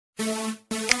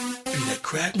That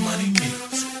crack money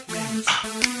music.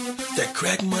 That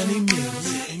crack money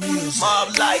music.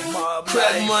 Mob life,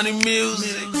 crack money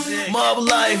music. Mob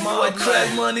life, boy,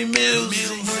 crack money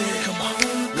music. Come on,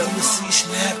 let me see you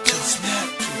snap to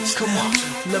it. Come on,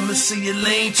 let me see you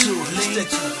lean to it.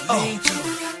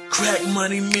 Crack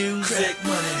money music.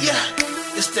 Yeah,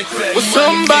 it's that crack money music. Well,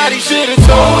 somebody should've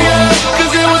told ya, cause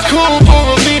it was cool for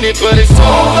a minute, but it's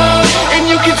over. And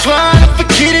you can try to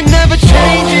forget it, never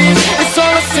changes. It's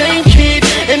all the same kid,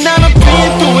 and now I've been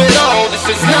through it all.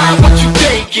 This is not what you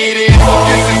think it is.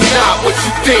 This is not what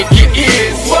you think it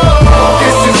is.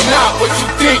 This is not what you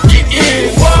think it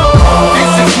is.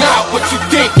 This is not what you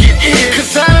think it is.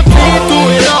 Cause I've been through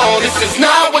it all. This is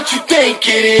not what you think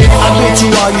it is. I've been to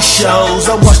all your shows,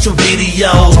 I watched your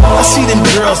videos. I see them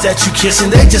girls that you kissing,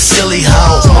 they just silly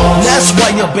hoes. That's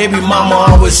why your baby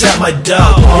mama always at my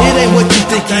door. It ain't what you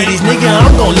think it is, nigga,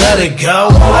 I'm gon' let it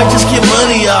go. I just get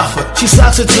money off her, she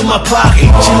socks it to my pocket.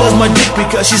 She loves my dick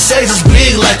because she says it's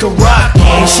big like a rock.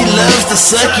 And she loves to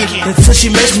suck it until she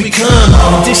makes me come.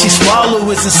 Then she swallow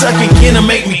it and suck it again to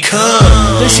make me come.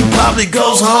 Then she probably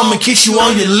goes home and kiss you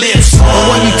on your lips. But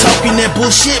when you talking that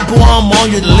bullshit, boy, I'm on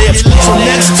your lips. So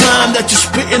next time that you're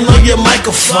spitting on your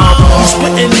microphone, you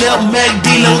spitting up MacD,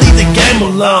 now leave the game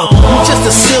alone. You just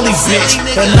a silly bitch,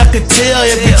 and I can tell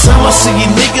every time I see you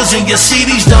niggas and your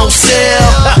CDs don't sell.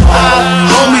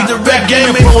 Homie, the rap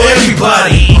game ain't for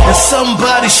everybody, and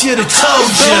somebody should've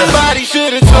told ya. Somebody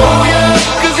should've told ya,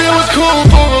 cause it was cool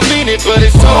for a minute, but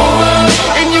it's over.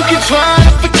 And you can try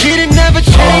to forget it, never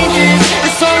changes.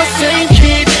 It's all the same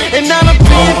kid, and now I've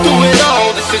been through it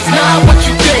all. This is not what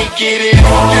you think it is.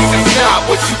 This is not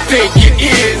what you think it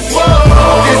is.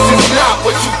 This is not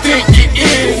what you think it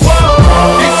is.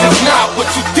 This is not what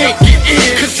you think it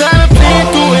is. Cause I've been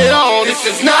through it all. This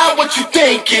is not what you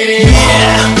think it is.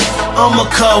 Yeah, I'm a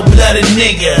cold-blooded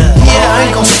nigga. Yeah, I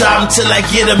ain't gon' stop until I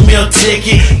get a meal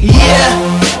ticket.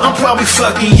 Yeah, I'm probably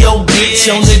fucking your bitch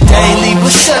on the daily,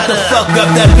 but shut the fuck up,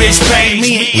 that bitch paid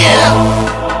me.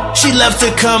 Yeah, she loves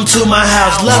to come to my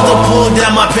house, love to pull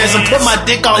down my pants and put my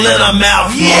dick all in her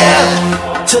mouth.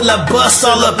 Yeah, till I bust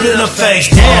all up in her face.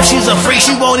 Damn, she's a freak,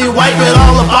 she won't even wipe it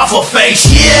all up off her face.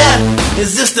 Yeah,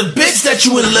 is this the bitch that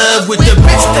you in love with? The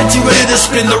bitch that you ready to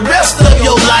spend the rest of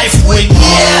your life with?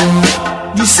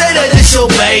 Yeah, you say that it's your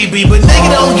baby, but nigga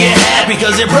don't get happy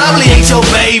cause it probably ain't your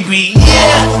baby.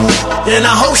 Yeah, and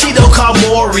I hope she don't call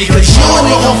Maury, cause you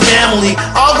and your family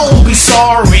all gonna be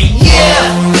sorry. Yeah,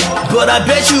 but I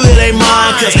bet you it ain't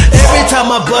mine, cause every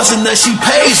time I bust a nut she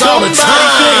pays all the time. Somebody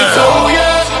should've told ya,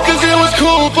 cause it was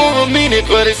cool for a minute,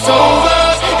 but it's over.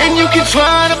 And you can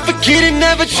try to forget it,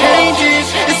 never changes.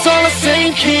 It's all the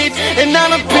same kid, and now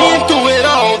I've been through it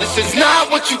all. This is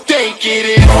not what you think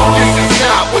it is. This is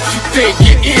not what you think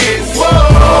it is.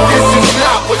 This is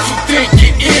not what you think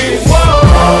it is.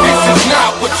 This is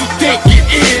not what you think it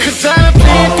is. Cause I've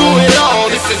been through it all.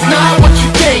 This is not what you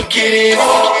think it is.